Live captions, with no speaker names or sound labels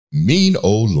Mean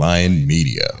Old Lion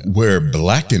Media, where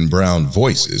black and brown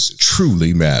voices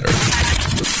truly matter.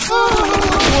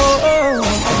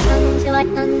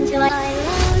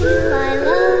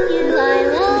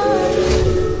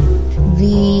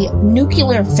 The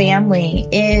nuclear family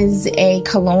is a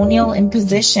colonial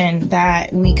imposition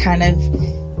that we kind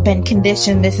of been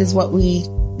conditioned. This is what we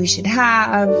should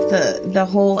have, the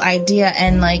whole idea.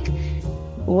 And like,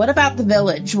 what about the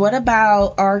village? What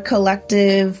about our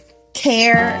collective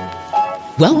care?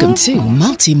 Welcome to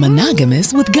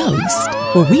Monogamous with Ghost,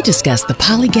 where we discuss the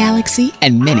polygalaxy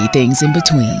and many things in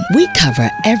between. We cover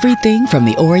everything from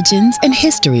the origins and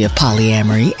history of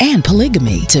polyamory and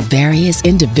polygamy to various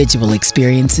individual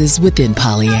experiences within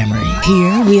polyamory.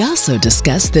 Here, we also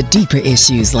discuss the deeper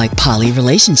issues like poly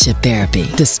relationship therapy,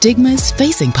 the stigmas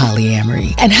facing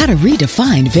polyamory, and how to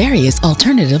redefine various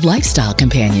alternative lifestyle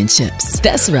companionships.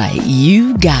 That's right,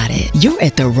 you got it. You're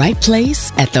at the right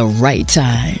place at the right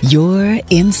time. You're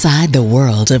inside the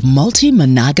world of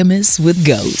Monogamous with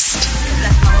Ghost.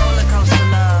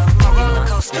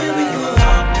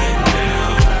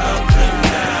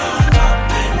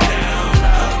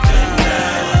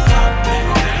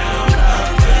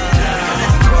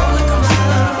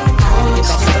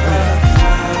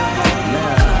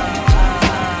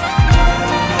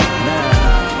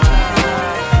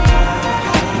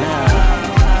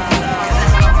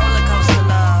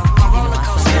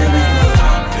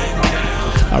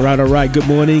 All right. Good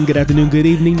morning, good afternoon, good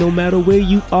evening, no matter where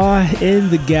you are in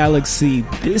the galaxy.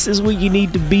 This is where you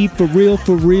need to be for real,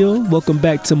 for real. Welcome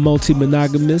back to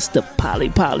Monogamous, the poly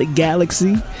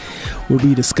galaxy, where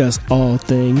we discuss all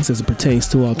things as it pertains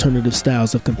to alternative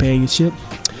styles of companionship.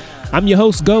 I'm your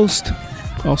host, Ghost,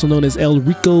 also known as El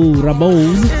Rico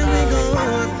Ramon.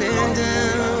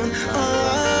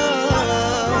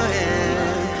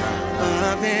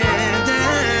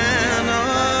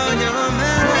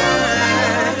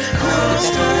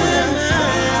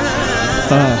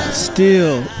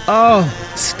 Still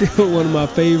one of my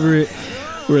favorite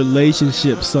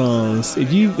relationship songs.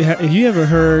 If you ever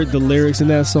heard the lyrics in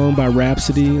that song by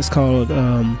Rhapsody, it's called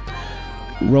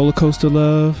Roller Coaster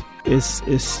Love.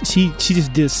 She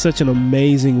just did such an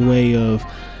amazing way of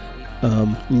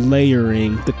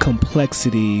layering the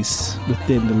complexities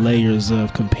within the layers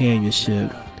of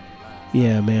companionship.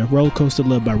 Yeah, man, Roller Coaster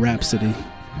Love by Rhapsody.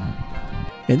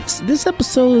 And this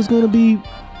episode is going to be.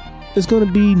 It's going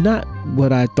to be not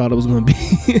what I thought it was going to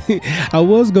be. I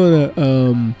was going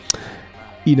to,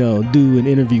 do an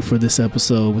interview for this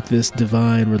episode with this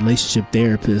divine relationship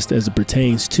therapist as it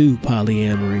pertains to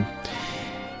polyamory.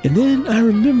 And then I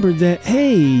remembered that,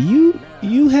 hey,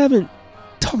 you haven't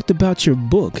talked about your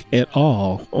book at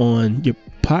all on your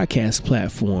podcast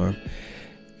platform.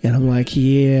 And I'm like,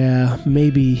 yeah,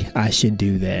 maybe I should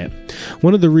do that.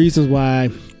 One of the reasons why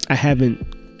I haven't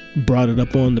brought it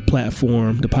up on the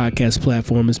platform, the podcast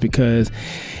platform, is because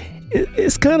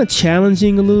it's kind of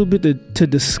challenging a little bit to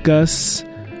discuss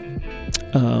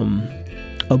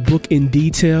a book in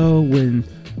detail when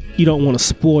you don't want to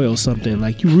spoil something.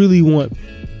 Like, you really want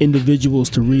individuals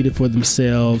to read it for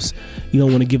themselves. You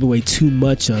don't want to give away too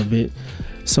much of it.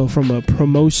 So from a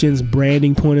promotions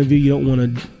branding point of view, you don't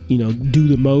want to do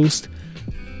the most.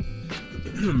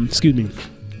 Excuse me.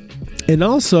 And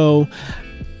also,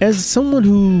 as someone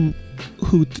who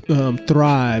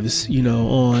thrives,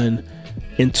 on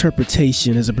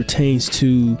interpretation as it pertains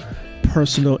to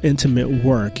personal, intimate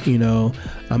work,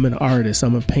 I'm an artist,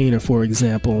 I'm a painter, for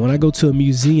example. When I go to a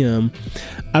museum,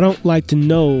 I don't like to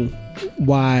know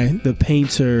why the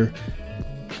painter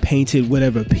painted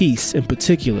whatever piece in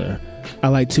particular. I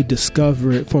like to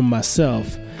discover it for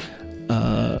myself.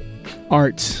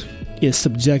 Art is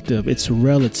subjective, it's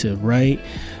relative, right?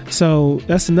 So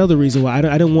that's another reason why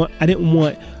I didn't want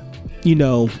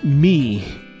me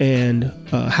and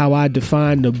how I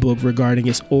define the book regarding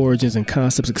its origins and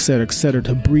concepts, et cetera,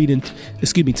 to bleed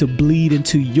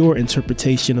into your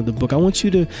interpretation of the book. I want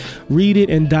you to read it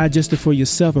and digest it for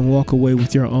yourself and walk away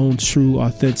with your own true,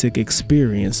 authentic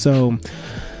experience. So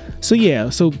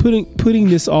putting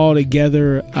this all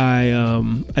together,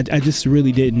 I just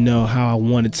really didn't know how I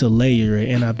wanted to layer it,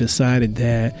 and I've decided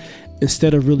that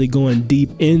instead of really going deep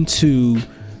into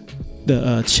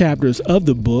the chapters of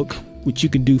the book, which you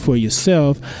can do for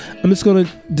yourself, I'm just going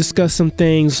to discuss some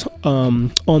things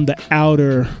on the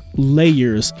outer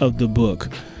layers of the book.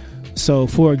 So,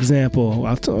 for example,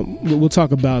 we'll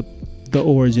talk about the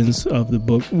origins of the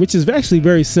book, which is actually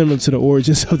very similar to the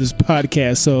origins of this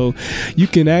podcast. So you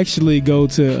can actually go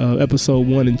to episode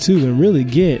 1 and 2 and really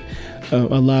get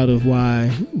a lot of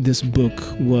why this book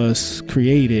was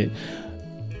created.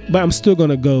 but I'm still going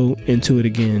to go into it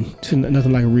again.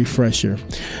 Nothing like a refresher.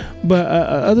 But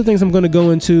other things I'm going to go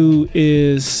into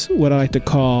is what I like to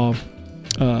call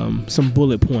some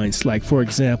bullet points. Like, for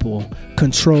example,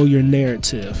 control your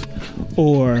narrative,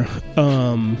 or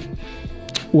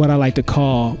what I like to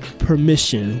call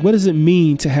permission. What does it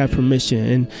mean to have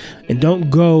permission? And don't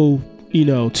go,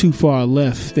 too far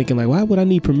left thinking like, why would I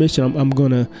need permission? I'm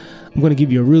gonna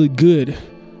give you a really great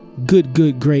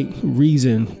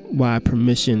reason why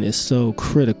permission is so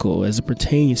critical as it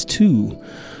pertains to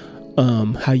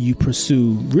how you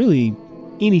pursue really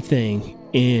anything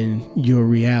in your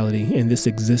reality, in this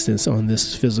existence on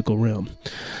this physical realm.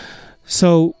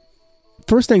 So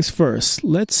first things first,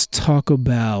 let's talk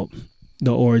about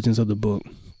the origins of the book.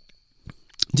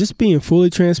 Just being fully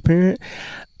transparent,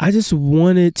 I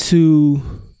wanted to,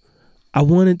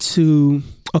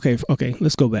 okay,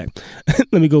 let's go back.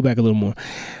 Let me go back a little more.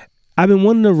 I've been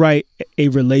wanting to write a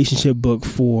relationship book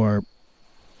for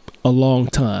a long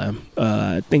time.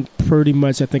 I think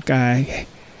I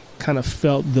kind of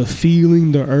felt the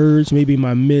feeling, the urge, maybe in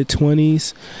my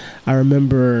mid-20s. I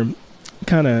remember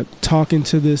kind of talking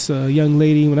to this young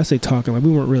lady. When I say talking, like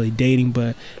we weren't really dating, but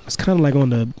it was kind of like on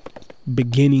the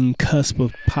beginning cusp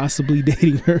of possibly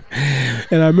dating her.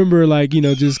 And I remember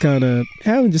just kind of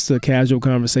having just a casual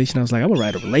conversation. I was like, I'm gonna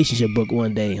write a relationship book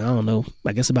one day. I don't know,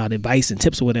 I guess about advice and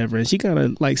tips or whatever. And she kind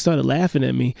of started laughing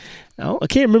at me. I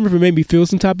can't remember if it made me feel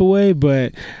some type of way,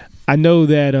 but I know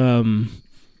that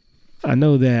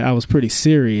I was pretty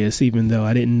serious, even though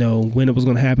I didn't know when it was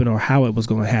going to happen or how it was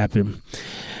going to happen.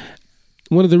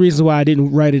 One of the reasons why I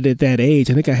didn't write it at that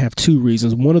age, I think I have two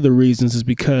reasons. One of the reasons is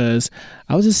because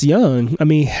I was just young. I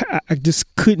mean, I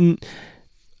just couldn't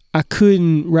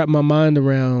wrap my mind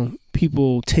around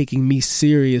people taking me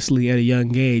seriously at a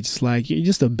young age. It's like, you're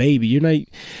just a baby. You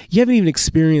haven't even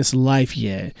experienced life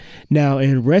yet. Now,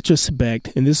 in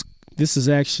retrospect, and this is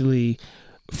actually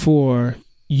for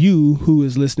you who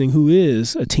is listening, who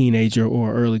is a teenager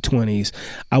or early 20s,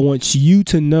 I want you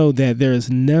to know that there is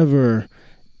never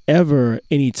ever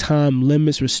any time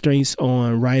limits, restraints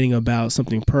on writing about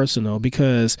something personal,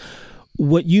 because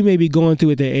what you may be going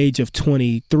through at the age of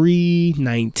 23,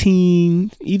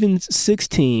 19, even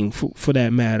 16 for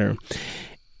that matter,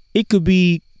 it could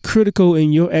be critical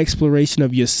in your exploration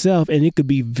of yourself, and it could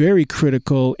be very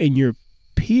critical in your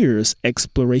peers'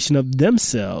 exploration of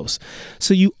themselves.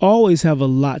 So you always have a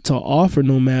lot to offer,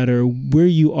 no matter where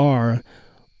you are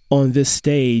on this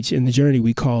stage in the journey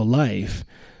we call life.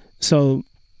 So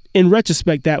in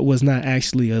retrospect, that was not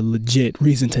actually a legit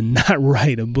reason to not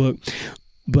write a book,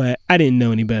 but I didn't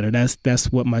know any better.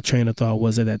 That's what my train of thought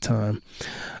was at that time.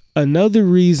 Another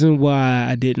reason why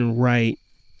I didn't write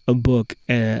a book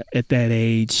at that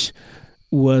age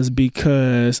was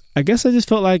because I guess I just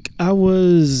felt like I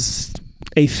was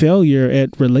a failure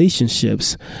at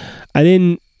relationships. I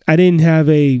didn't have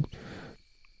a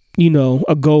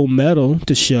gold medal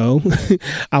to show.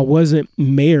 I wasn't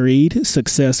married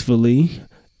successfully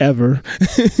ever,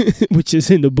 which is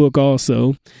in the book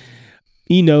also.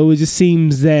 It just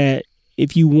seems that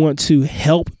if you want to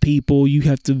help people, you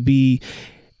have to be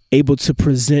able to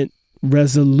present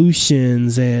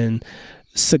resolutions and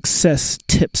success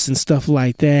tips and stuff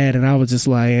like that. And I was just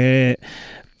like,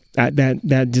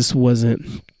 that just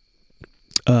wasn't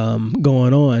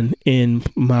going on in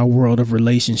my world of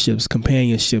relationships,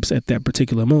 companionships at that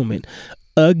particular moment.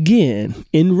 Again,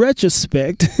 in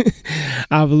retrospect,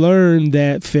 I've learned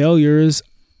that failures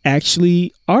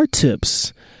actually are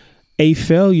tips. A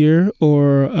failure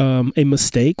or a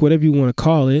mistake, whatever you want to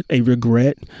call it, a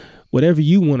regret, whatever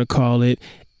you want to call it,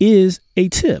 is a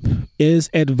tip, is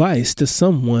advice to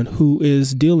someone who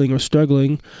is dealing or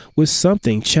struggling with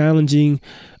something dealing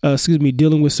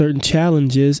with certain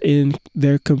challenges in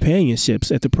their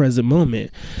companionships at the present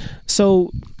moment.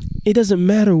 So it doesn't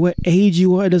matter what age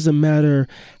you are. It doesn't matter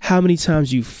how many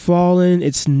times you've fallen.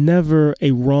 It's never a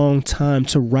wrong time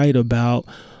to write about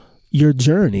your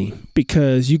journey,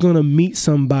 because you're going to meet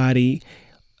somebody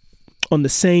on the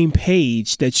same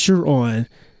page that you're on.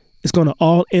 It's going to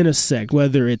all intersect,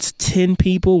 whether it's 10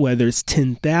 people, whether it's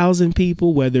 10,000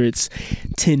 people, whether it's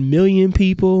 10 million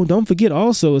people. Don't forget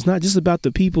also, it's not just about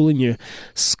the people in your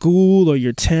school or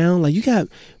your town. Like, you got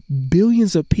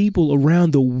billions of people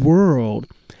around the world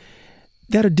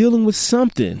that are dealing with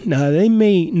something. Now, they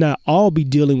may not all be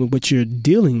dealing with what you're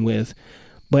dealing with,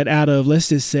 but out of, let's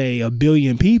just say, 1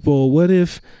 billion people, what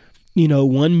if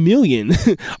 1 million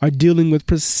are dealing with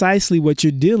precisely what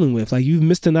you're dealing with? Like, you've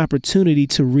missed an opportunity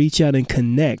to reach out and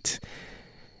connect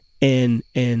and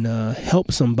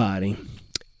help somebody,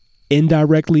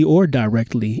 indirectly or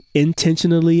directly,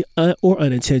 intentionally or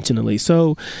unintentionally.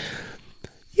 So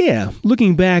yeah,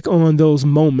 looking back on those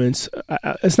moments,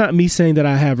 it's not me saying that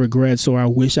I have regrets or I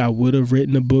wish I would have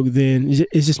written a book then.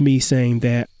 It's just me saying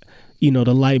that,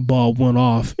 the light bulb went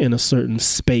off in a certain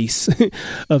space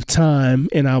of time,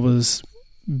 and I was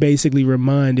basically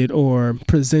reminded or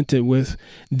presented with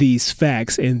these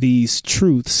facts and these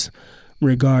truths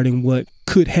regarding what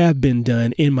could have been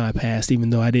done in my past,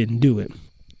 even though I didn't do it.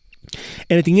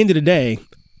 And at the end of the day,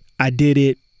 I did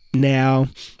it now,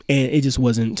 and it just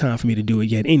wasn't time for me to do it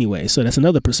yet anyway. So that's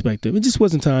another perspective. It just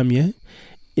wasn't time yet.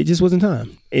 It just wasn't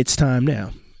time. It's time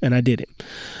now, and I did it.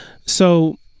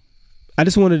 So I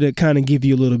just wanted to kind of give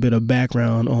you a little bit of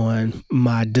background on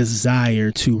my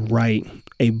desire to write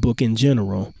a book in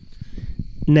general.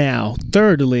 Now,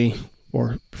 thirdly,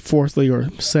 or fourthly, or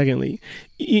secondly,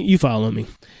 you follow me.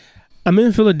 I'm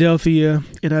in Philadelphia,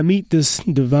 and I meet this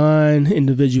divine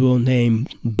individual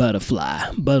named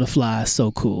Butterfly. Butterfly is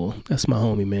so cool. That's my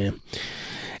homie, man.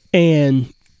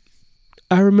 And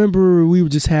I remember we were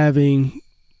just having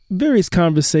various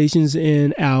conversations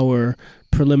in our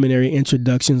preliminary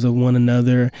introductions of one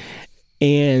another.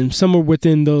 And somewhere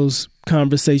within those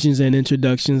conversations and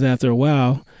introductions, after a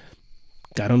while,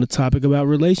 got on the topic about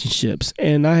relationships,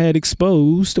 and I had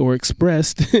exposed or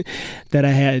expressed that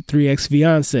I had 3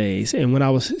 ex-fiancés. And when I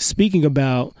was speaking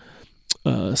about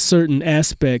certain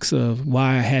aspects of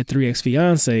why I had 3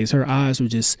 ex-fiancés, her eyes were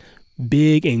just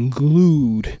big and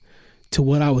glued to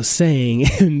what I was saying.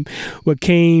 And what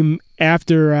came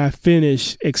after I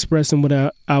finished expressing what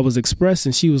I was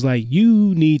expressing, she was like,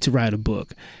 "You need to write a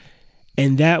book."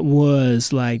 And that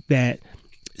was like that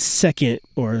second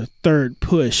or third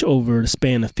push over the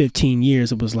span of 15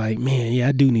 years. It was like, man, yeah,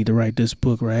 I do need to write this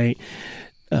book, right?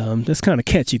 That's kind of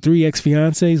catchy. 3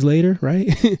 ex-fiancés later, right?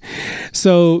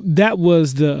 So that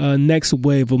was the next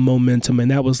wave of momentum, and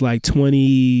that was like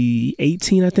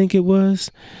 2018, I think it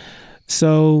was.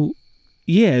 So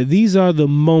yeah, these are the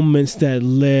moments that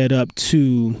led up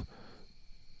to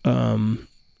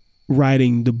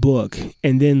writing the book.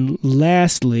 And then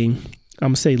lastly, I'm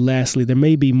going to say lastly, there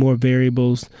may be more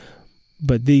variables,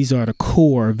 but these are the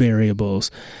core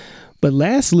variables. But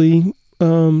lastly,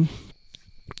 one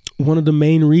of the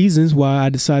main reasons why I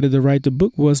decided to write the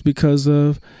book was because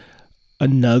of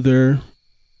another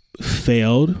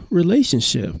failed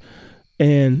relationship.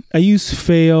 And I use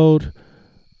failed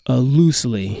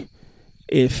loosely.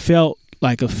 It felt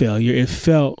like a failure. It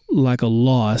felt like a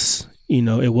loss.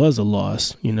 It was a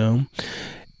loss,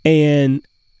 And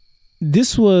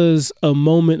this was a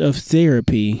moment of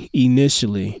therapy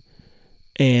initially,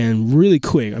 and really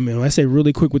quick. I mean, when I say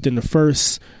really quick, within the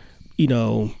first,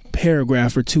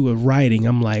 paragraph or two of writing,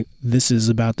 I'm like, this is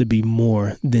about to be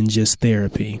more than just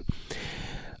therapy.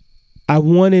 I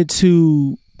wanted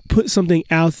to put something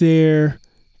out there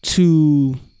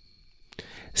to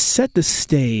set the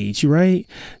stage, right?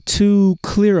 To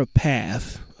clear a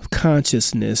path of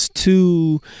consciousness,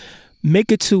 to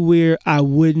make it to where I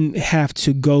wouldn't have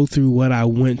to go through what I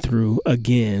went through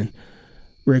again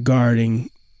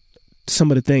regarding some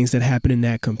of the things that happened in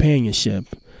that companionship.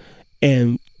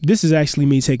 And this is actually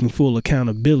me taking full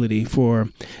accountability for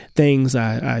things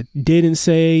I didn't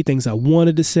say, things I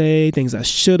wanted to say, things I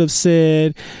should have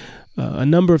said. A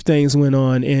number of things went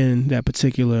on in that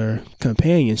particular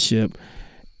companionship.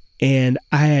 And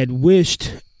I had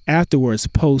wished afterwards,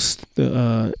 post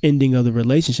the ending of the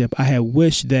relationship, I had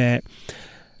wished that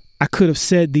I could have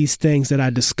said these things that I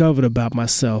discovered about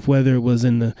myself, whether it was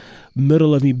in the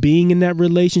middle of me being in that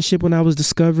relationship when I was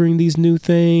discovering these new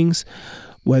things,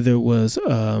 whether it was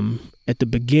at the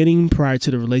beginning prior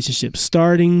to the relationship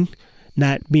starting,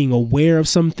 not being aware of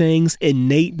some things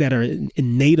that are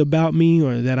innate about me,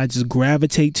 or that I just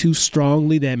gravitate to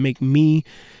strongly, that make me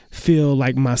feel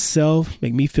like myself,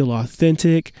 make me feel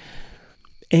authentic.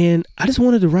 And I just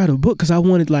wanted to write a book because I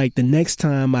wanted, like, the next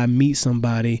time I meet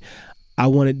somebody, I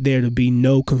wanted there to be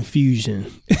no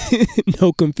confusion,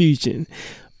 no confusion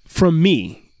from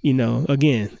me.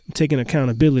 Again, taking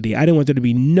accountability. I didn't want there to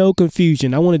be no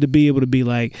confusion. I wanted to be able to be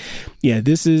like, yeah,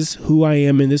 this is who I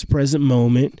am in this present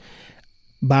moment.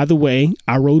 By the way,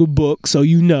 I wrote a book, so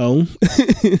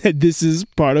that this is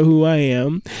part of who I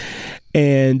am.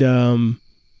 And,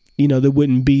 there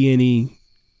wouldn't be any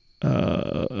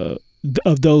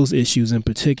of those issues in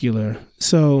particular.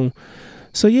 So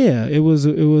yeah, it was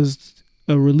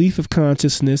a relief of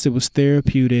consciousness. It was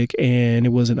therapeutic, and it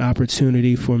was an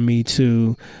opportunity for me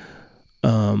to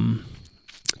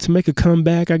make a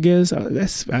comeback, I guess.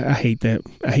 I hate that.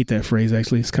 I hate that phrase.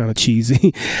 Actually, it's kind of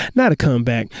cheesy. Not a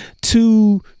comeback,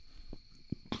 to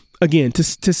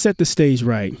set the stage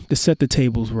right, to set the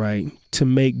tables right, to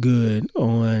make good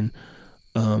on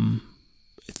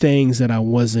things that I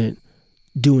wasn't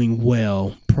doing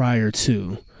well prior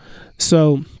to.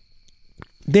 So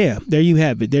there you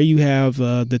have it. There you have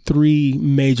the three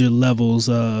major levels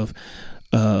of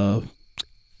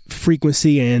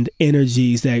frequency and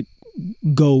energies that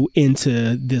go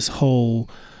into this whole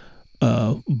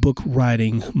book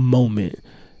writing moment.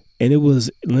 And it was,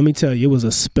 let me tell you, it was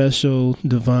a special,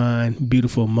 divine,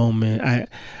 beautiful moment.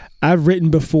 I've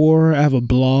written before. I have a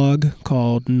blog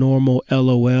called Normal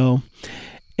LOL,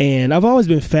 and I've always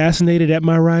been fascinated at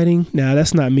my writing. Now,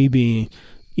 that's not me being,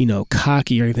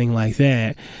 cocky or anything like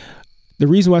that. The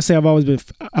reason why I say I've always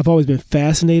been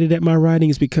fascinated at my writing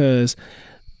is because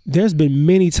there's been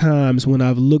many times when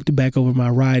I've looked back over my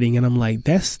writing and I'm like,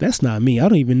 that's not me. I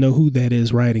don't even know who that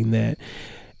is writing that.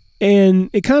 And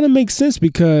it kind of makes sense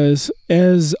because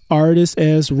as artists,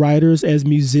 as writers, as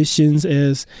musicians,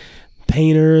 as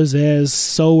painters, as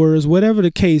sewers, whatever the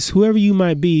case, whoever you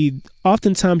might be,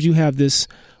 oftentimes you have this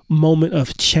moment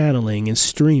of channeling and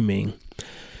streaming.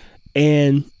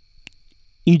 And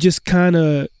you just kind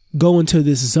of go into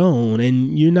this zone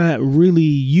and you're not really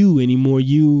you anymore.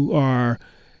 You are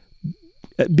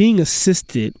being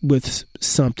assisted with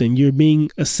something. You're being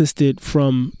assisted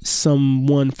from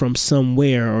someone from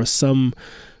somewhere or some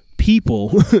people,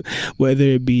 whether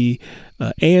it be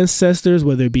ancestors,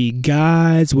 whether it be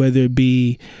guides, whether it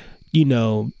be,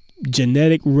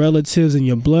 genetic relatives in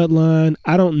your bloodline.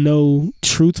 I don't know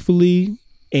truthfully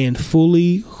and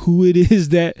fully who it is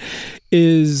that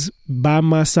is by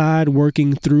my side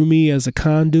working through me as a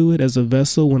conduit, as a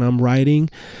vessel when I'm writing.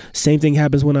 Same thing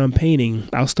happens when I'm painting.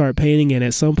 I'll start painting and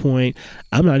at some point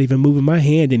I'm not even moving my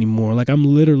hand anymore. Like I'm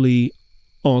literally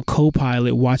on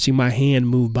co-pilot watching my hand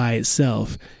move by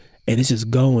itself and it's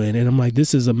just going. And I'm like,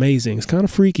 this is amazing. It's kind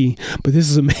of freaky, but this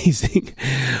is amazing.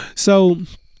 So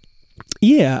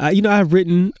yeah, I've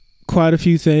written quite a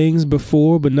few things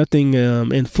before, but nothing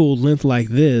in full length like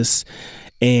this.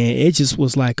 And it just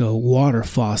was like a water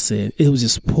faucet. It was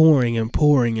just pouring and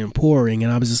pouring and pouring.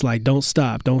 And I was just like, don't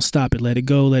stop it. Let it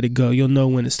go. You'll know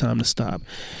when it's time to stop.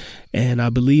 And I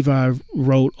believe I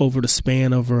wrote over the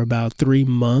span over about 3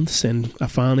 months and I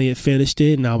finally had finished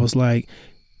it. And I was like,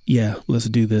 yeah, let's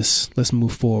do this. Let's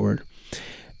move forward.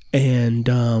 And,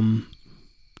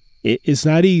 it's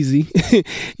not easy.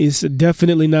 It's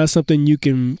definitely not something you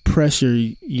can pressure,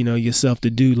 yourself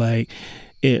to do. Like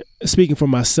speaking for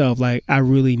myself, like I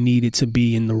really needed to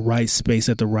be in the right space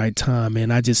at the right time.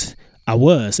 And it just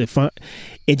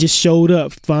showed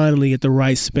up finally at the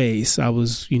right space. I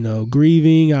was,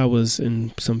 grieving. I was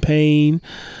in some pain.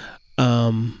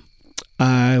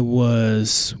 I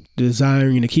was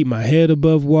desiring to keep my head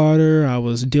above water. I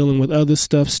was dealing with other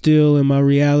stuff still in my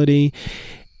reality.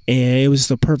 And it was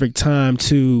just a perfect time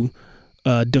to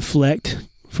deflect,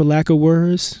 for lack of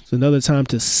words. It's another time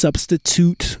to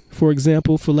substitute, for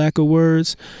example, for lack of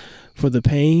words, for the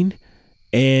pain.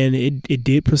 And it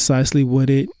did precisely what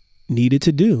it needed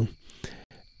to do.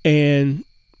 And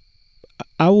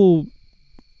I will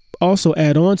also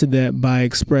add on to that by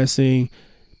expressing,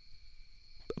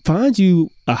 find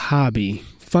you a hobby.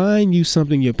 Find you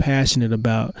something you're passionate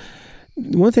about.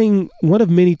 One of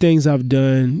many things I've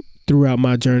done throughout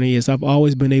my journey is I've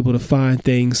always been able to find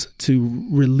things to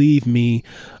relieve me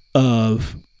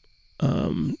of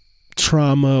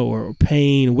trauma or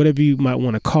pain, whatever you might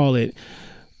want to call it.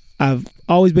 I've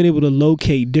always been able to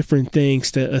locate different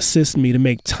things to assist me to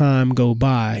make time go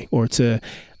by or to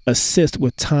assist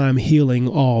with time healing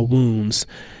all wounds.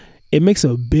 It makes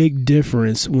a big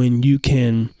difference when you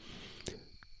can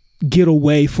get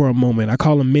away for a moment. I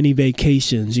call them mini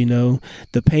vacations.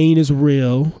 The pain is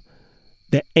real.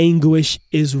 The anguish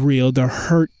is real. The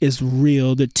hurt is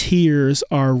real. The tears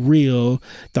are real.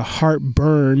 The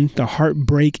heartburn, the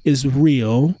heartbreak is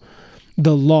real.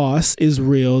 The loss is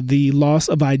real. The loss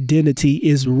of identity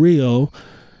is real.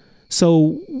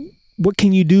 So what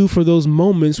can you do for those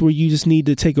moments where you just need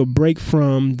to take a break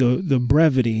from the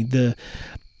brevity, the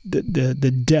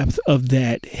depth of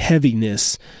that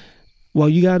heaviness? Well,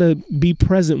 you got to be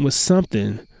present with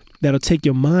something that'll take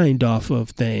your mind off of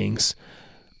things.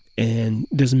 And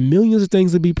there's millions of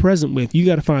things to be present with. You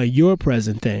got to find your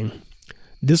present thing.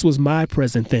 This was my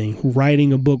present thing.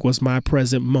 Writing a book was my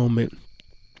present moment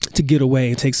to get away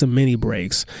and take some mini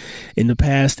breaks. In the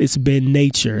past, it's been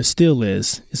nature. It still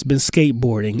is. It's been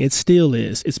skateboarding. It still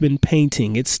is. It's been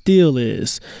painting. It still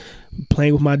is.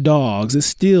 Playing with my dogs. It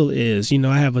still is.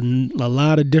 I have a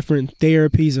lot of different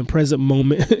therapies and present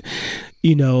moment,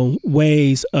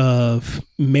 ways of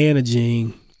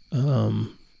managing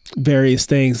various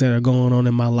things that are going on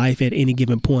in my life at any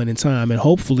given point in time. And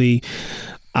hopefully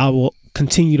I will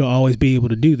continue to always be able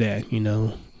to do that,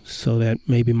 so that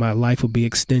maybe my life will be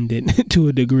extended to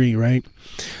a degree, right?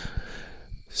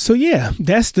 So yeah,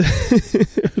 that's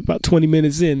the about 20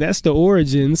 minutes in. That's the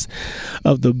origins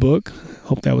of the book.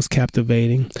 Hope that was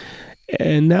captivating.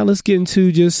 And now let's get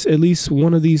into just at least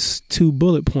one of these 2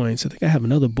 bullet points. I think I have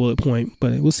another bullet point,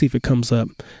 but we'll see if it comes up.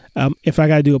 If I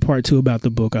got to do a part 2 about the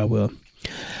book, I will.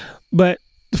 But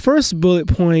the first bullet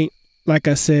point, like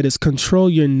I said, is control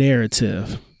your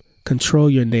narrative. Control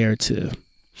your narrative.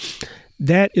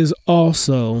 That is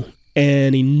also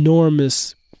an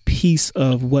enormous piece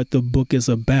of what the book is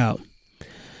about.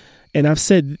 And I've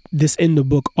said this in the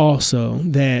book also,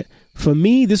 that for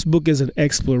me, this book is an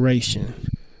exploration.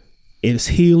 It is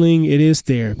healing. It is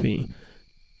therapy.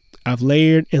 I've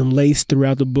layered and laced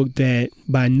throughout the book that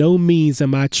by no means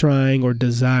am I trying or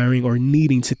desiring or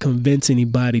needing to convince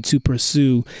anybody to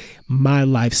pursue my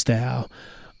lifestyle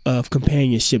of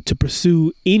companionship, to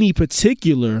pursue any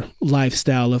particular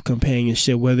lifestyle of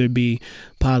companionship, whether it be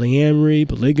polyamory,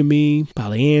 polygamy,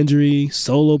 polyandry,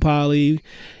 solo poly,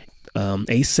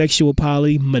 asexual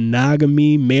poly,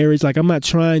 monogamy, marriage. Like, I'm not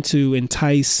trying to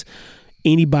entice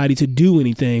anybody to do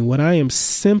anything. What I am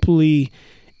simply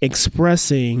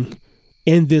expressing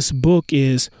in this book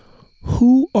is,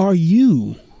 who are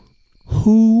you?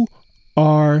 Who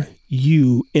are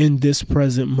you in this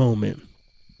present moment?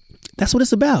 That's what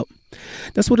it's about.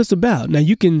 That's what it's about. Now,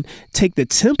 you can take the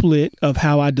template of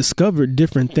how I discovered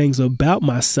different things about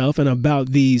myself and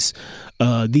about these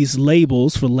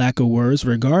labels, for lack of words,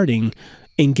 regarding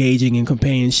engaging in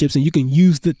companionships, and you can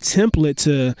use the template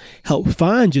to help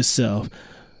find yourself.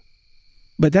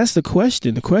 But that's the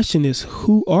question. The question is,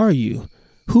 who are you?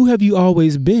 Who have you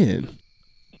always been?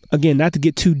 Again, not to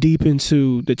get too deep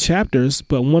into the chapters,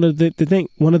 but one of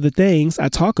the things I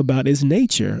talk about is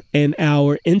nature and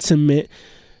our intimate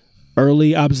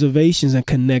early observations and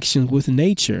connections with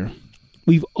nature.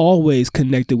 We've always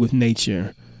connected with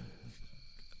nature.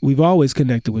 We've always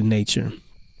connected with nature.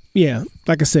 Yeah,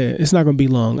 like I said, it's not going to be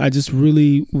long. I just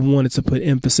really wanted to put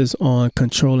emphasis on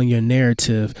controlling your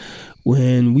narrative.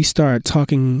 When we start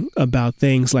talking about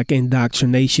things like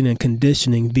indoctrination and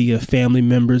conditioning via family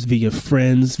members, via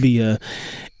friends, via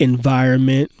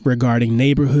environment, regarding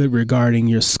neighborhood, regarding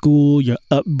your school, your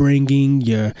upbringing,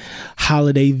 your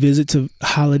holiday visits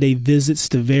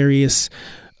to various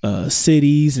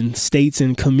cities and states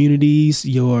and communities,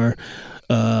 your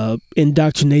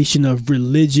indoctrination of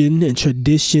religion and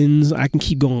traditions. I can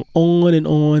keep going on and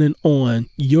on and on.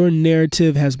 Your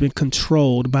narrative has been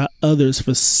controlled by others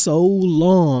for so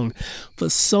long. For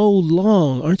so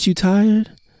long. Aren't you tired?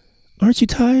 Aren't you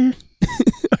tired?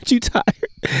 Aren't you tired?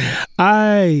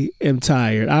 I am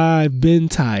tired. I've been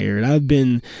tired. I've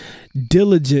been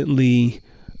diligently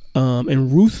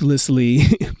and ruthlessly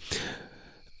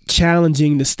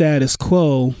challenging the status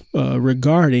quo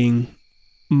regarding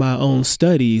my own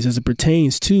studies as it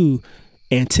pertains to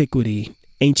antiquity,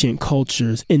 ancient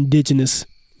cultures, indigenous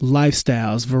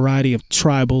lifestyles, variety of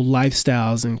tribal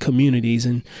lifestyles and communities,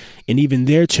 and even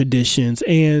their traditions.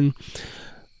 And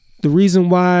the reason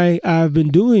why I've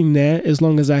been doing that as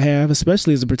long as I have,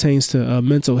 especially as it pertains to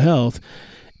mental health,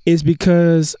 is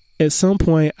because at some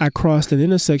point I crossed an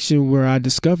intersection where I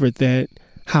discovered that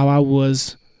how I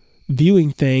was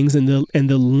viewing things and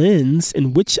the lens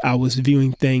in which I was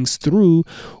viewing things through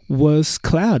was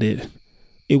clouded.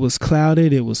 It was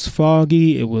clouded. It was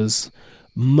foggy. It was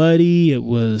muddy. It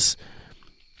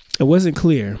wasn't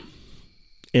clear.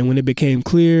 And when it became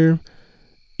clear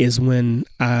is when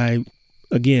I,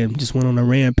 again, just went on a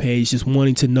rampage, just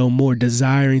wanting to know more,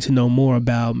 desiring to know more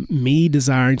about me,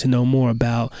 desiring to know more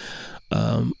about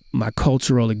my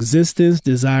cultural existence,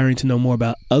 desiring to know more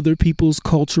about other people's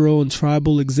cultural and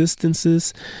tribal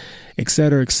existences,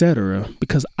 etc.,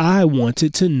 because I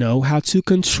wanted to know how to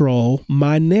control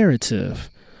my narrative.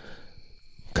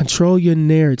 Control your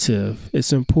narrative.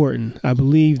 It's important. I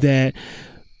believe that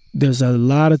there's a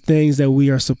lot of things that we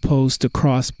are supposed to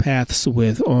cross paths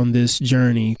with on this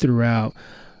journey throughout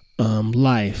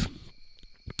life.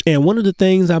 And one of the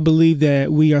things I believe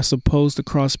that we are supposed to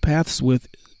cross paths with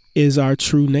is our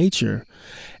true nature,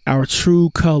 our true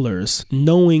colors,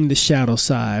 knowing the shadow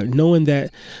side, knowing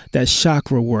that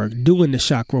chakra work, doing the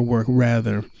chakra work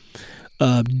rather,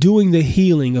 doing the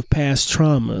healing of past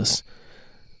traumas.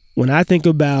 When I think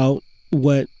about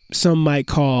what some might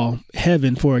call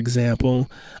heaven, for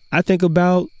example, I think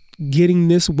about getting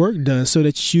this work done so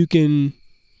that you can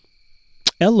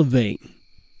elevate.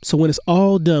 So when it's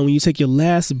all done, when you take your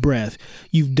last breath,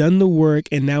 you've done the work,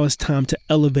 and now it's time to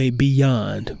elevate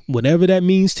beyond, whatever that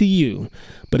means to you.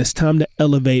 But it's time to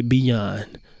elevate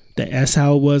beyond. That's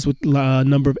how it was with a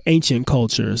number of ancient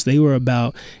cultures. They were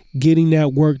about getting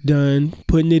that work done,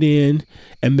 putting it in,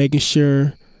 and making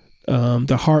sure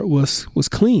the heart was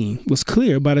clean, was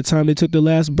clear by the time they took the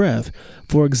last breath.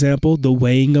 For example, the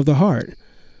weighing of the heart.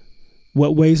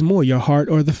 What weighs more, your heart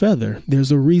or the feather?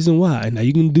 There's a reason why. Now,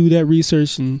 you can do that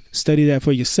research and study that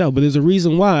for yourself, but there's a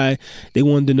reason why they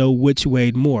wanted to know which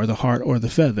weighed more, the heart or the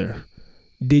feather.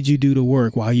 Did you do the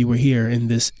work while you were here in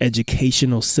this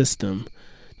educational system,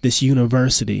 this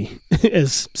university,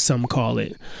 as some call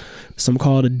it? Some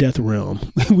call it a death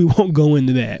realm. We won't go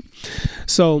into that.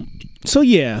 So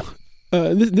yeah,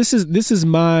 this is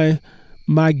my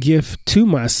gift to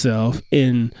myself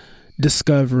in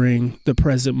discovering the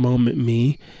present moment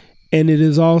me. And it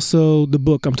is also the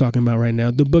book I'm talking about right now.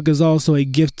 The book is also a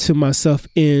gift to myself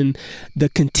in the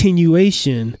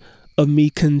continuation of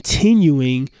me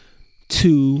continuing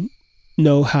to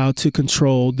know how to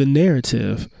control the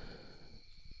narrative.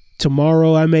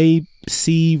 Tomorrow I may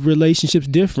see relationships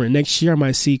different. Next year I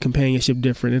might see companionship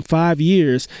different. In 5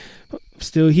 years,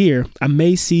 still here, I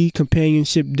may see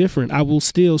companionship different. I will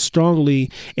still strongly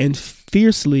and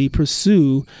fiercely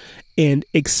pursue and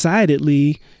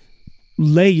excitedly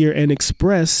layer and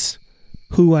express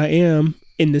who I am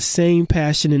in the same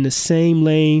passion, in the same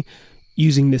lane,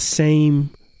 using the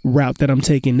same route that I'm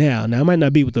taking now. Now, I might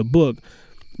not be with the book,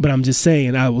 but I'm just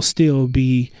saying I will still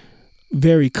be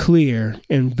very clear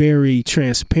and very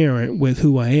transparent with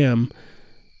who I am,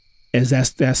 as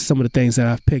that's some of the things that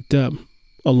I've picked up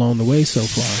along the way so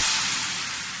far.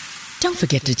 Don't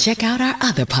forget to check out our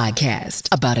other podcast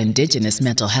about indigenous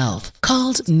mental health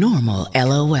called Normal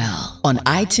LOL on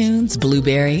iTunes,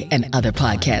 Blueberry, and other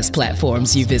podcast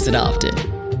platforms you visit often.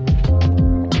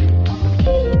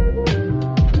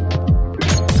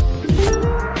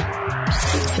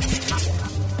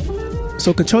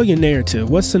 So control your narrative.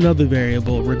 What's another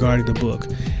variable regarding the book?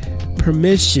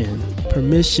 Permission. What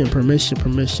does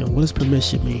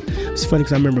permission mean? It's funny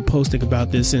because I remember posting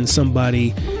about this and somebody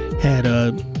had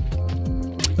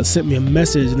sent me a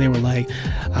message and they were like,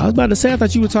 I was about to say, I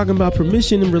thought you were talking about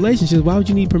permission in relationships. Why would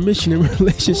you need permission in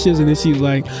relationships? And then she was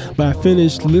like, but I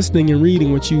finished listening and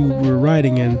reading what you were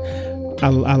writing and I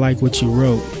like what you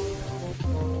wrote.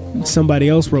 Somebody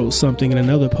else wrote something in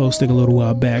another posting a little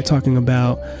while back talking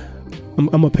about, I'm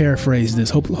going to paraphrase this.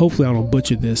 Hopefully I don't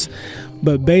butcher this.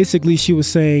 But basically she was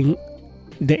saying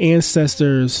my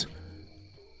ancestors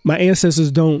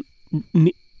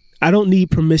I don't need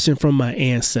permission from my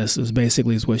ancestors,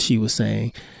 basically is what she was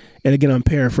saying. And again, I'm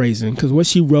paraphrasing because what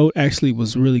she wrote actually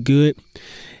was really good.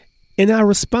 And I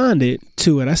responded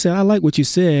to it. I said, I like what you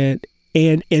said.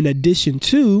 And in addition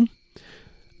to,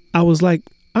 I was like,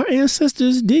 our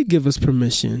ancestors did give us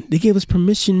permission. They gave us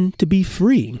permission to be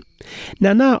free.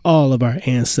 Now, not all of our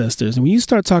ancestors. When you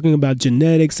start talking about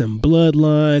genetics and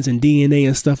bloodlines and DNA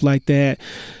and stuff like that,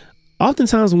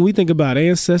 oftentimes when we think about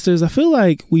ancestors, I feel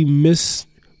like we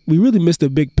really miss the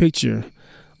big picture.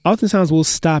 Oftentimes we'll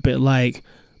stop at 50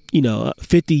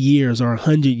 years or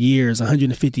 100 years,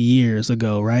 150 years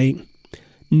ago, right?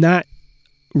 Not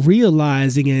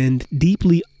realizing and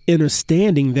deeply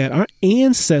understanding that our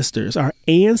ancestors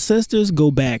go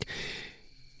back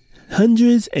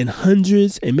hundreds and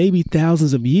hundreds and maybe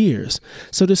thousands of years.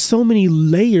 So there's so many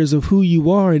layers of who you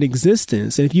are in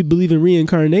existence. And if you believe in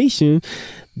reincarnation,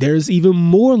 there's even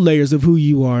more layers of who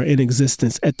you are in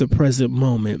existence at the present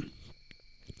moment.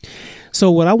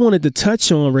 So what I wanted to touch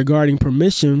on regarding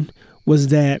permission was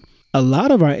that a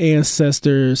lot of our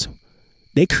ancestors,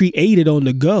 they created on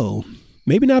the go.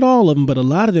 Maybe not all of them, but a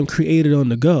lot of them created on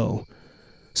the go.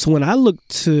 So when I look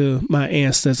to my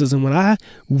ancestors and when I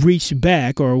reach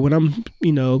back or when I'm,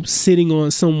 sitting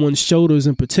on someone's shoulders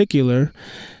in particular,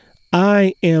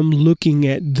 I am looking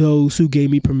at those who gave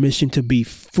me permission to be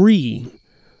free,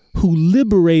 who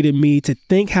liberated me to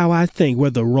think how I think,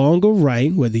 whether wrong or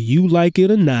right, whether you like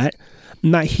it or not.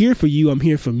 I'm not here for you. I'm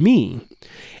here for me.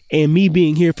 And me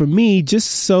being here for me just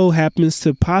so happens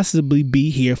to possibly be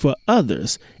here for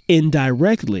others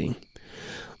indirectly.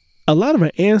 A lot of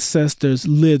our ancestors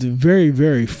lived very,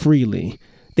 very freely.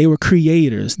 They were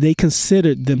creators. They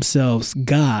considered themselves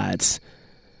gods.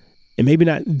 And maybe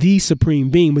not the supreme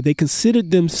being, but they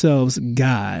considered themselves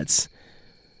gods.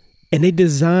 And they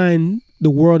designed the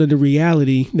world and the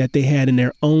reality that they had in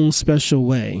their own special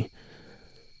way.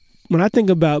 When I think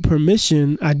about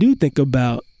permission, I do think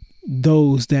about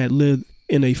those that lived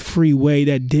in a free way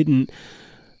that didn't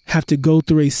have to go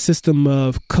through a system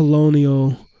of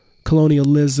colonialism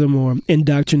or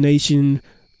indoctrination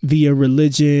via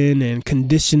religion and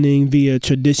conditioning via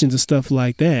traditions and stuff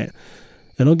like that.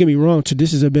 And don't get me wrong,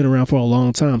 traditions have been around for a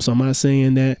long time. So I'm not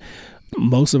saying that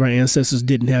most of our ancestors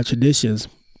didn't have traditions.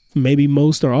 Maybe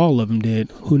most or all of them did.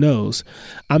 Who knows?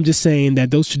 I'm just saying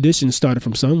that those traditions started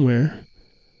from somewhere.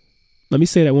 Let me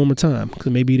say that one more time,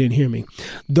 because maybe you didn't hear me.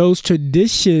 Those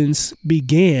traditions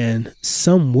began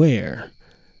somewhere,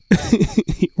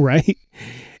 right?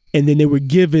 And then they were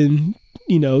given,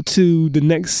 to the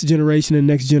next generation and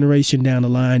next generation down the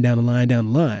line.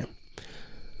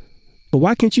 But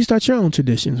why can't you start your own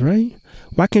traditions, right?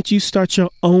 Why can't you start your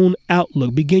own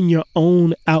outlook? Begin your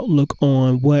own outlook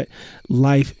on what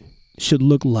life should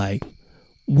look like.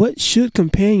 What should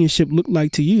companionship look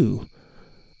like to you?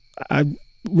 I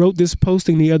wrote this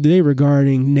posting the other day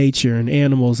regarding nature and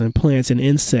animals and plants and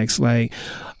insects. Like,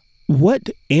 what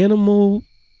animal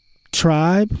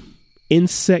tribe,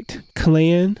 insect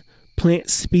clan, plant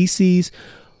species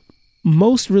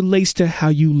most relates to how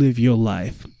you live your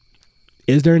life?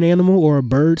 Is there an animal or a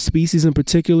bird species in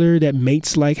particular that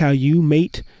mates like how you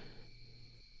mate?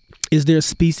 Is there a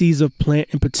species of plant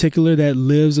in particular that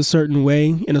lives a certain way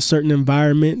in a certain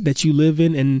environment that you live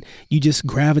in and you just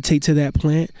gravitate to that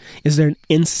plant? Is there an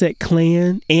insect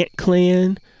clan, ant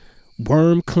clan,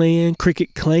 worm clan,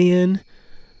 cricket clan?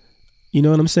 You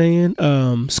know what I'm saying?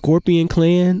 Scorpion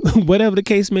clan, whatever the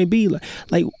case may be.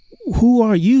 Like, who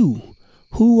are you?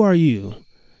 Who are you?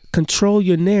 Control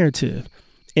your narrative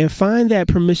and find that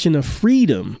permission of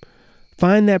freedom.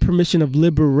 Find that permission of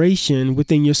liberation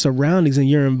within your surroundings and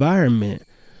your environment.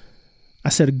 I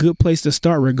said a good place to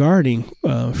start regarding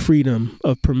freedom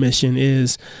of permission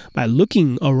is by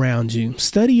looking around you.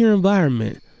 Study your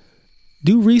environment.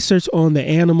 Do research on the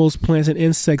animals, plants, and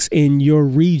insects in your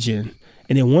region.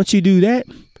 And then once you do that,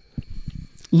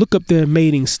 look up their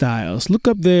mating styles. Look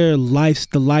up the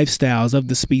lifestyles of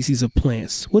the species of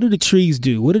plants. What do the trees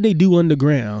do? What do they do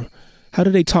underground? How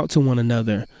do they talk to one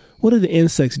another? What do the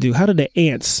insects do? How do the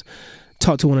ants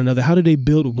talk to one another? How do they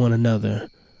build with one another?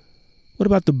 What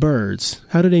about the birds?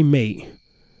 How do they mate?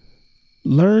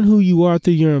 Learn who you are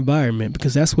through your environment,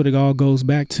 because that's what it all goes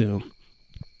back to.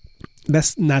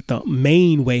 That's not the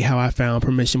main way how I found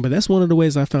permission, but that's one of the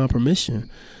ways I found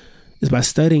permission, is by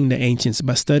studying the ancients,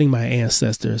 by studying my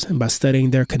ancestors, and by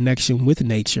studying their connection with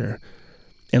nature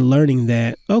and learning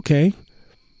that, okay,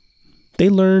 they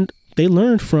learned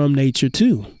from nature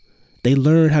too. They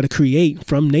learn how to create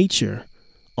from nature,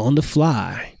 on the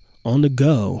fly, on the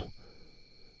go.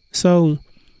 So,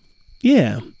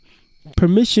 yeah,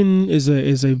 permission is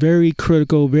a very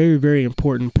critical, very, very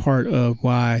important part of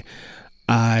why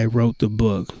I wrote the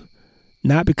book.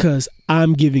 Not because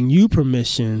I'm giving you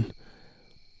permission,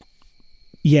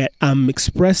 yet I'm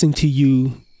expressing to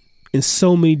you in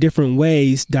so many different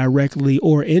ways, directly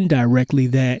or indirectly,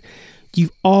 that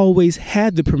you've always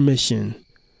had the permission.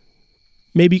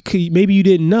 Maybe you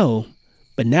didn't know,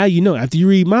 but now you know. After you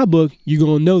read my book, you're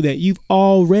going to know that you've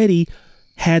already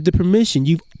had the permission.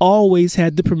 You've always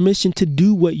had the permission to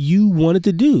do what you wanted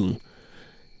to do.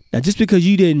 Now, just because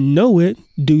you didn't know it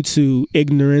due to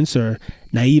ignorance or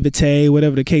naivete,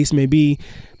 whatever the case may be,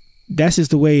 that's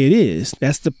just the way it is.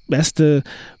 That's the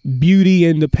beauty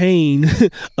and the pain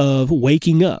of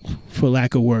waking up, for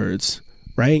lack of words,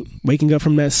 right? Waking up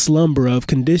from that slumber of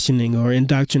conditioning or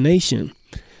indoctrination.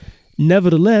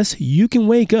 Nevertheless, you can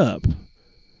wake up,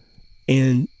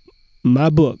 and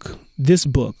my book, this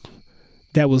book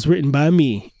that was written by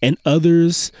me and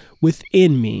others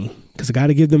within me, because I got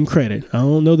to give them credit. I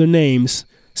don't know their names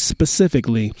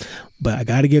specifically, but I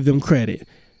got to give them credit.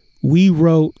 We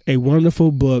wrote a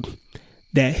wonderful book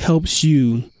that helps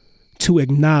you to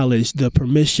acknowledge the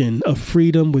permission of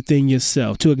freedom within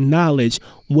yourself, to acknowledge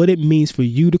what it means for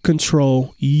you to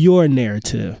control your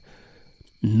narrative,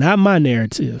 not my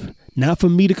narrative. Not for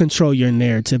me to control your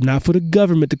narrative, not for the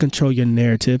government to control your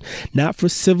narrative, not for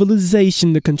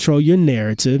civilization to control your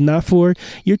narrative, not for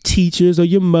your teachers or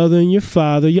your mother and your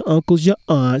father, your uncles, your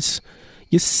aunts,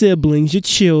 your siblings, your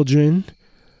children,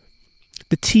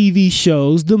 the TV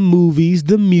shows, the movies,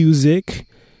 the music.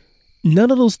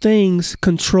 None of those things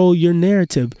control your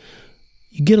narrative.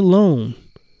 You get alone,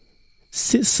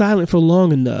 sit silent for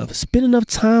long enough, spend enough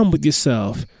time with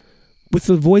yourself, with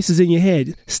the voices in your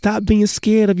head. Stop being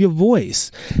scared of your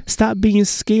voice. Stop being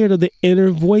scared of the inner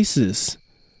voices,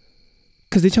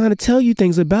 because they're trying to tell you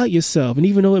things about yourself. And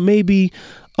even though it may be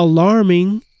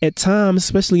alarming at times,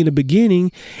 especially in the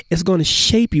beginning, it's going to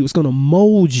shape you. It's going to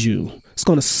mold you. It's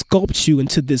going to sculpt you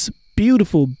into this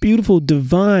beautiful, beautiful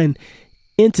divine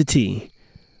entity,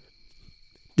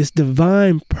 this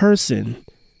divine person,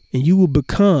 and you will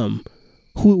become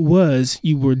who it was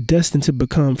you were destined to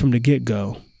become from the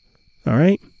get-go. All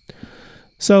right.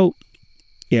 So,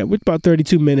 yeah, we're about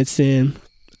 32 minutes in.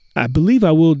 I believe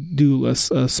I will do a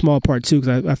small part two,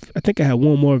 because I think I have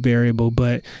one more variable,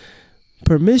 but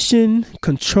permission,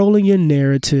 controlling your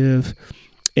narrative,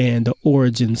 and the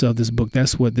origins of this book.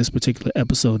 That's what this particular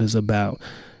episode is about.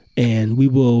 and we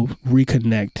will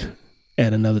reconnect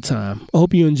at another time. I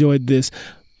hope you enjoyed this.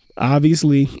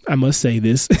 Obviously, I must say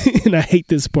this, and I hate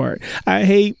this part. I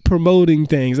hate promoting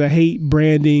things. I hate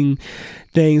branding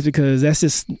things because it's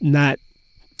just not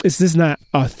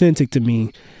authentic to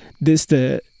me.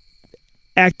 The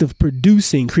act of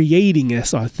producing, creating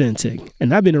is authentic.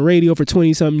 And I've been in radio for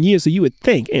 20 something years, so you would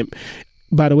think, and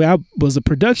by the way, I was a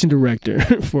production director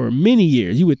for many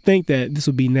years. You would think that this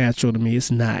would be natural to me.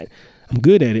 It's not. I'm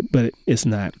good at it, but it's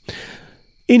not.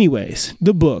 Anyways,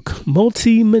 the book,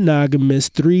 Monogamous,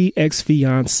 3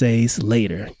 Ex-Fiances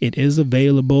Later. It is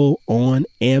available on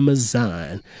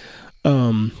Amazon.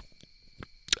 I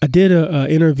did an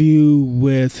interview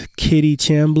with Kitty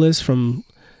Chambliss from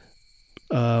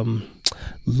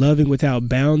Loving Without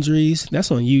Boundaries.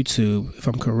 That's on YouTube, if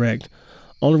I'm correct.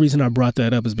 Only reason I brought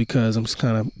that up is because I'm just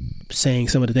kind of saying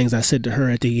some of the things I said to her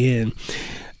at the end.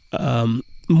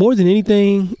 More than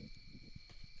anything,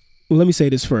 let me say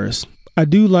this first. I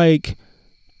do like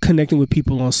connecting with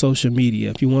people on social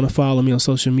media. If you want to follow me on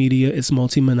social media, it's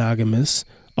Monogamous.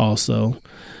 Also,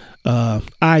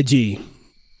 IG. You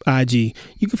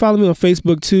can follow me on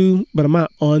Facebook too, but I'm not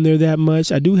on there that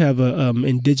much. I do have a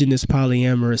indigenous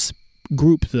polyamorous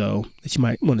group though that you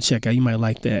might want to check out. You might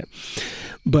like that.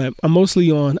 But I'm mostly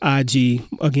on IG.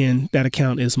 Again, that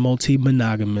account is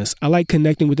Monogamous. I like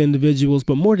connecting with individuals,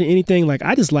 but more than anything, like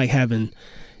I just like having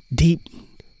deep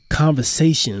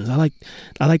conversations. I like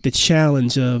the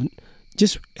challenge of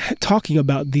just talking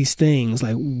about these things.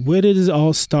 Like, where did it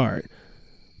all start?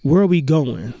 Where are we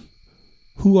going?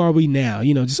 Who are we now?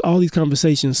 Just all these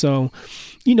conversations. So,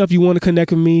 if you want to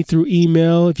connect with me through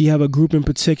email, if you have a group in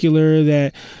particular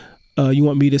that you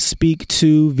want me to speak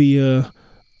to via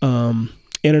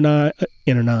internet.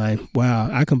 Wow,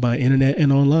 I combine internet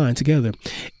and online together.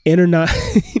 Internet.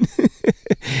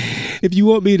 If you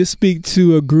want me to speak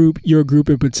to your group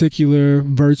in particular,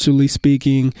 virtually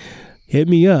speaking, hit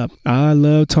me up. I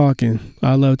love talking.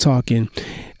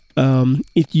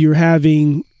 If you're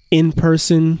having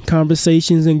in-person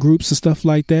conversations in groups and stuff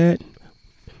like that,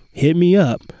 hit me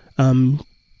up.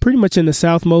 Pretty much in the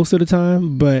South most of the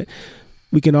time, but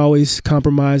we can always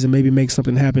compromise and maybe make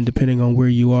something happen depending on where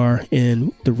you are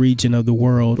in the region of the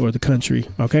world or the country.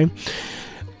 Okay.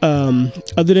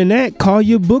 Other than that, call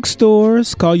your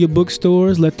bookstores.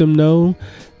 Let them know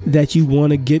that you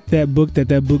want to get that book,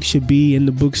 that book should be in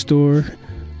the bookstore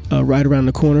right around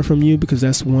the corner from you, because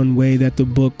that's one way that the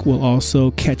book will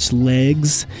also catch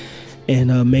legs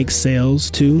and make sales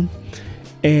too.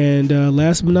 And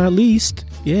last but not least,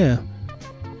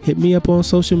 hit me up on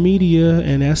social media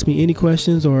and ask me any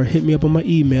questions, or hit me up on my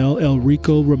email,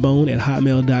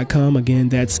 elricoramon@hotmail.com. Again,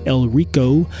 that's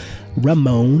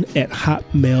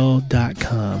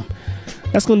elricoramon@hotmail.com.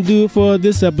 That's going to do it for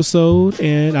this episode,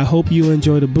 and I hope you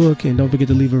enjoy the book, and don't forget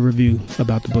to leave a review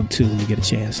about the book too when you get a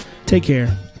chance. Take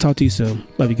care. Talk to you soon.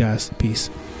 Love you guys. Peace.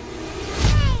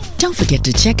 Don't forget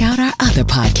to check out our other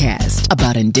podcast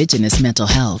about indigenous mental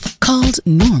health called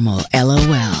Normal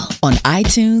LOL on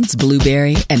iTunes,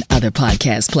 Blueberry, and other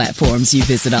podcast platforms you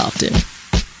visit often.